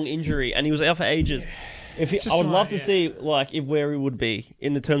long injury, and he was out for ages. I would love to see where he would be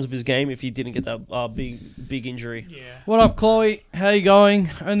in the terms of his game if he didn't get that big injury. Yeah. What up, Chloe? How you going?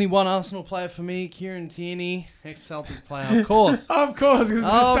 Only one Arsenal player for me, Kieran Tierney, ex-Celtic player, of course. Of course.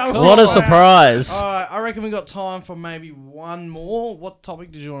 What a surprise! All right, I reckon we got time for maybe one more. What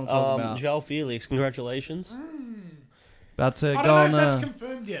topic did you want to talk about? João Felix, congratulations. About to I don't know if that's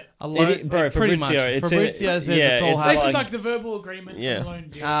confirmed yet. Pretty much. Fabrizio says it's all happening. This is like the verbal agreement for the loan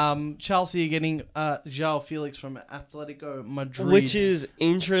deal. Chelsea are getting João Felix from Atletico Madrid. Which is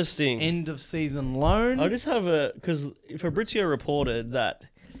interesting. End of season loan. I just have because Fabrizio reported that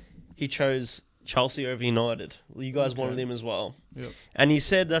he chose Chelsea over United. You guys wanted him as well. Yep. And he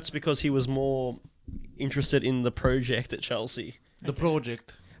said that's because he was more interested in the project at Chelsea. The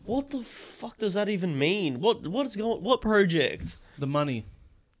project. What the fuck does that even mean? What project? The money.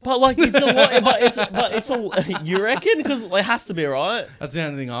 But like it's a lot. But it's a. You reckon? Because it has to be, right? That's the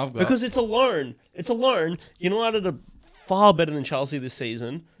only thing I've got. Because it's a loan. It's a loan. United are far better than Chelsea this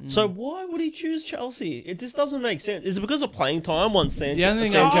season. So why would he choose Chelsea? It just doesn't make sense. Is it because of playing time once Sanchez? The only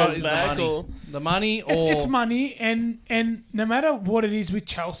thing I've got is back, the money. or? The money, or it's money, and no matter what it is with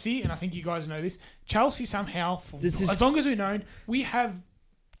Chelsea, and I think you guys know this, Chelsea somehow, as long as we've known, we have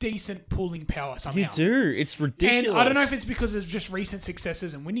decent pulling power somehow. You do. It's ridiculous. And I don't know if it's because of just recent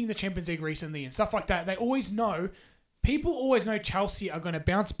successes and winning the Champions League recently and stuff like that. People always know Chelsea are going to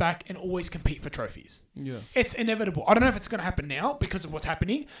bounce back and always compete for trophies. Yeah. It's inevitable. I don't know if it's going to happen now because of what's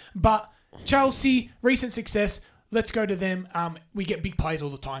happening, but Chelsea, recent success, let's go to them. We get big plays all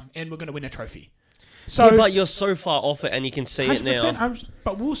the time and we're going to win a trophy. So, yeah, but you're so far off it and you can see it now.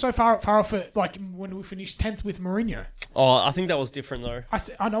 But we were so far off it, like when we finished 10th with Mourinho. Oh, I think that was different though.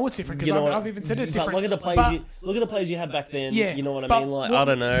 I know it's different because I've even said it's different. Look at the plays. Look at the plays you had back then. Yeah, you know what I mean? Like I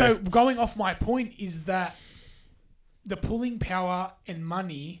don't know. So going off my point is that the pulling power and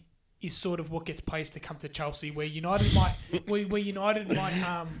money is sort of what gets players to come to Chelsea, where United might,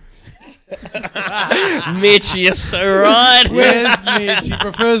 Mitch, you're so right. Where's Mitch? He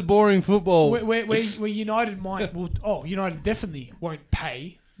prefers boring football. Where United might, United definitely won't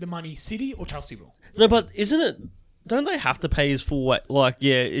pay the money City or Chelsea will. No, but isn't it? Don't they have to pay his full wage? Like,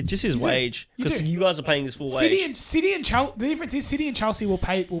 yeah, it's just his wage because you guys are paying his full wage. City and Chelsea. The difference is City and Chelsea will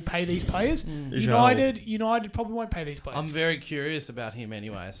pay these players. United probably won't pay these players. I'm very curious about him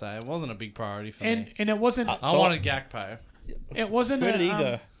anyway, so it wasn't a big priority for me. And it wasn't. I wanted Gakpo. It wasn't. Where did he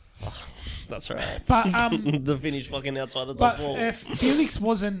go? That's right. But the finish fucking outside the top four. But Felix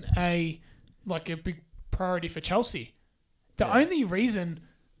wasn't a big priority for Chelsea. The only reason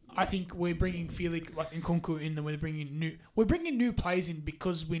I think we're bringing Felix and Nkunku in, and we're bringing new players in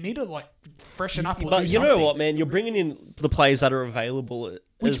because we need to freshen up. But you know what, man? You're bringing in the players that are available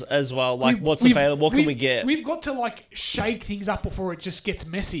as well. Like what's available? What can we get? We've got to shake things up before it just gets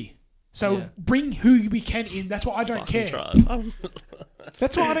messy. So bring who we can in. That's why I don't care.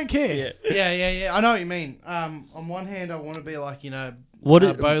 That's why I don't care. Yeah. I know what you mean. On one hand, I want to be like,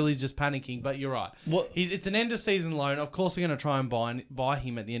 Bowley's just panicking, but you're right. It's an end of season loan. Of course, they're going to try and buy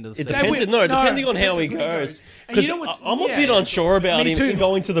him at the end of the season. Depending on how he goes. Because I'm a bit unsure about him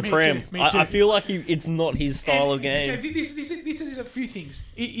going to the Prem. I feel like it's not his style of game. Okay, this is a few things.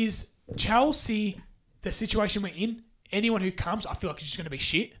 It is Chelsea, the situation we're in. Anyone who comes, I feel like it's just going to be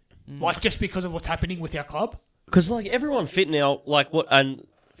shit. Just because of what's happening with our club. Because everyone fit now. And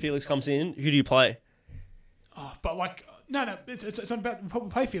Felix comes in. Who do you play? Oh, but no, it's not about. We'll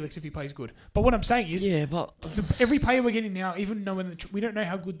probably play Felix if he plays good. But what I'm saying is, every player we're getting now, even though we don't know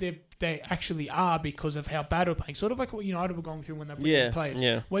how good they actually are because of how bad we're playing. Sort of like what United were going through when they brought in players.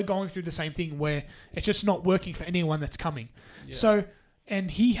 Yeah. We're going through the same thing where it's just not working for anyone that's coming. Yeah. So,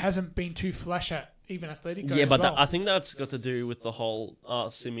 and he hasn't been too flash at even Atletico. Yeah, but well. I think that's got to do with the whole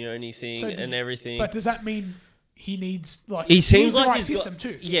Simeone thing and everything. But does that mean he needs he seems like the right he's system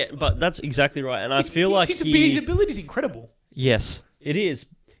too? Yeah, but that's exactly right. And I feel like his ability is incredible. Yes, it is.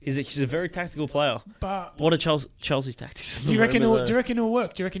 He's a very tactical player. But what are Chelsea's tactics? Do you reckon it'll work? Do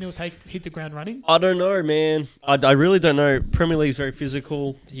you reckon he'll hit the ground running? I don't know, man. I really don't know. Premier League's very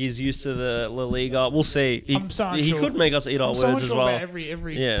physical. He's used to the La Liga. We'll see. He could make us eat our words as well. About every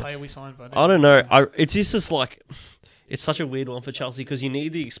player we sign. I don't know. It's just it's such a weird one for Chelsea because you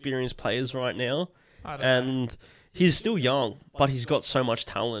need the experienced players right now, and he's still young, but he's got so much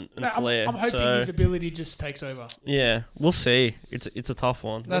talent and flair. I'm hoping his ability just takes over. Yeah, we'll see. It's a tough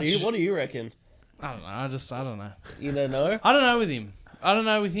one. What do you reckon? I don't know. I don't know. You don't know? I don't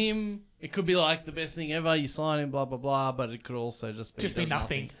know with him. It could be the best thing ever. You sign him, blah, blah, blah, but it could also just be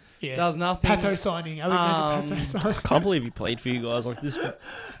nothing. Yeah. Does nothing. Pato signing. Alexander Pato signing. I can't believe he played for you guys like this.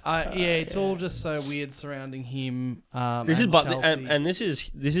 It's all just so weird surrounding him. This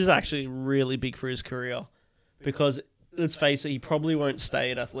is actually really big for his career. Because let's face it, he probably won't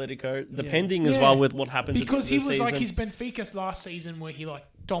stay at Atletico, depending as well with what happens. Because he was like his Benfica last season, where he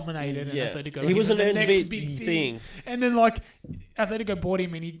dominated at Atletico. He was an next big thing. And then Atletico bought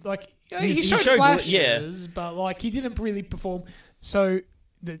him, and he showed flashes, but he didn't really perform. So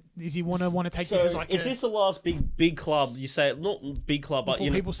does he want to take this as is this the last big club? You say not big club, but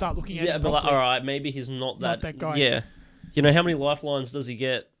people start looking at him. But all right, maybe he's not that guy. Yeah, how many lifelines does he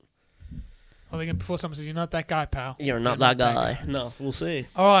get? I think before someone says, "You're not that guy, pal." You're not that guy. No, we'll see.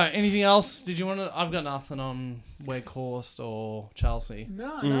 All right. Anything else? Did you want to? I've got nothing on Weghorst or Chelsea.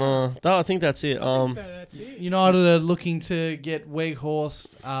 No. I think that's it. That's it. United are looking to get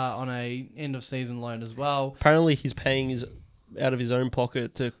Weghorst on a end of season loan as well. Apparently, he's paying his out of his own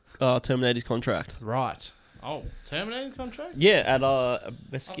pocket to terminate his contract. Right. Oh, terminate his contract? Yeah, at I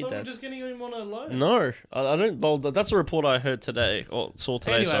thought we were just getting him on a loan. No, I don't. Well, that's a report I heard today or saw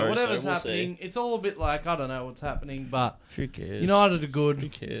today. Anyway, sorry, whatever's so we'll happening, it's all a bit like I don't know what's happening, but who cares? United are good. Who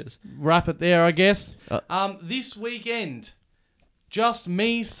cares? Wrap it there, I guess. This weekend, just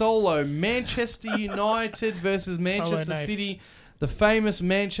me solo. Manchester United versus Manchester City, the famous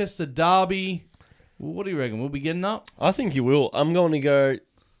Manchester derby. What do you reckon? We'll be getting up? I think you will. I'm going to go.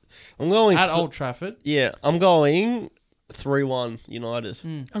 I'm going at Old Trafford. Yeah, I'm going 3-1 United.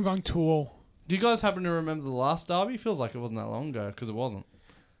 I'm going 2-2. Do you guys happen to remember the last derby? Feels like it wasn't that long ago because it wasn't.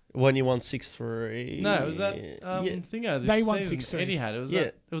 When you won 6-3. No, it was that thingo. They won 6-3. Eddie had it. Was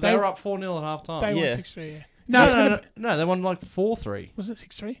that? They were up 4-0 at half time. They won Yeah. 6-3. Yeah. No, they won like 4-3. Was it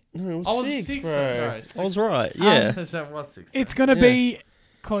 6-3? No, it was I was 6, 6, bro. sorry. I was right. Yeah. That was 6. It's going to be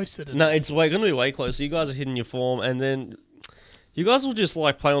closer to No, it's going to be way closer. You guys are hitting your form, and then you guys will just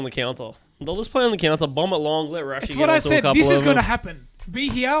like play on the counter. They'll just play on the counter, bomb it long, let Rashford It's get what I onto a said. couple This is of going to them. happen. Be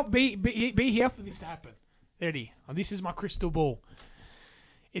here for this to happen. Ready? This is my crystal ball.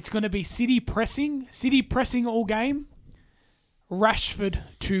 It's going to be City pressing all game. Rashford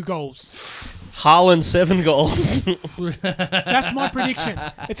 2 goals. Haaland 7 goals. That's my prediction.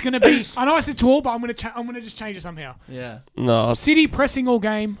 It's going to be. I know I said 2-2, but I'm going to just change it somehow. Yeah. No, City pressing all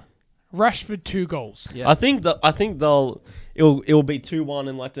game. Rashford 2 goals. Yeah. I think they'll. It'll be 2-1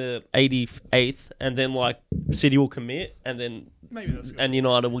 in like the 88th, and then like City will commit, and then Maybe that's good. and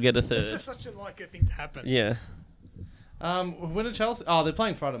United will get a It's third. just such a thing to happen. Yeah. When are Chelsea? Oh, they're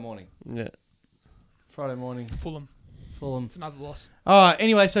playing Friday morning. Yeah. Friday morning. Fulham. It's another loss. All right.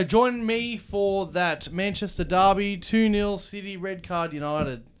 Anyway, so join me for that Manchester derby. 2-0 City. Red card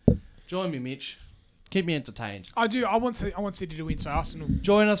United. Join me, Mitch. Keep me entertained. I do. I want City to win. So Arsenal.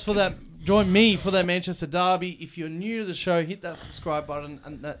 Join us for that. Join me for that Manchester derby. If you're new to the show, hit that subscribe button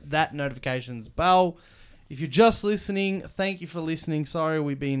and that notifications bell. If you're just listening, thank you for listening. Sorry,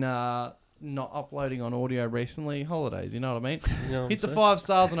 we've been not uploading on audio recently. Holidays, you know what I mean? You know what Hit the I'm 5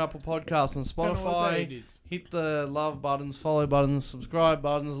 stars on Apple Podcasts and Don't know what day it Spotify. is. Hit the love buttons, follow buttons, subscribe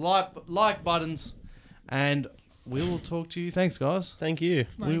buttons, like buttons, and we will talk to you. Thanks, guys. Thank you.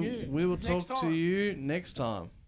 Thank you. We will Next talk to time. you next time.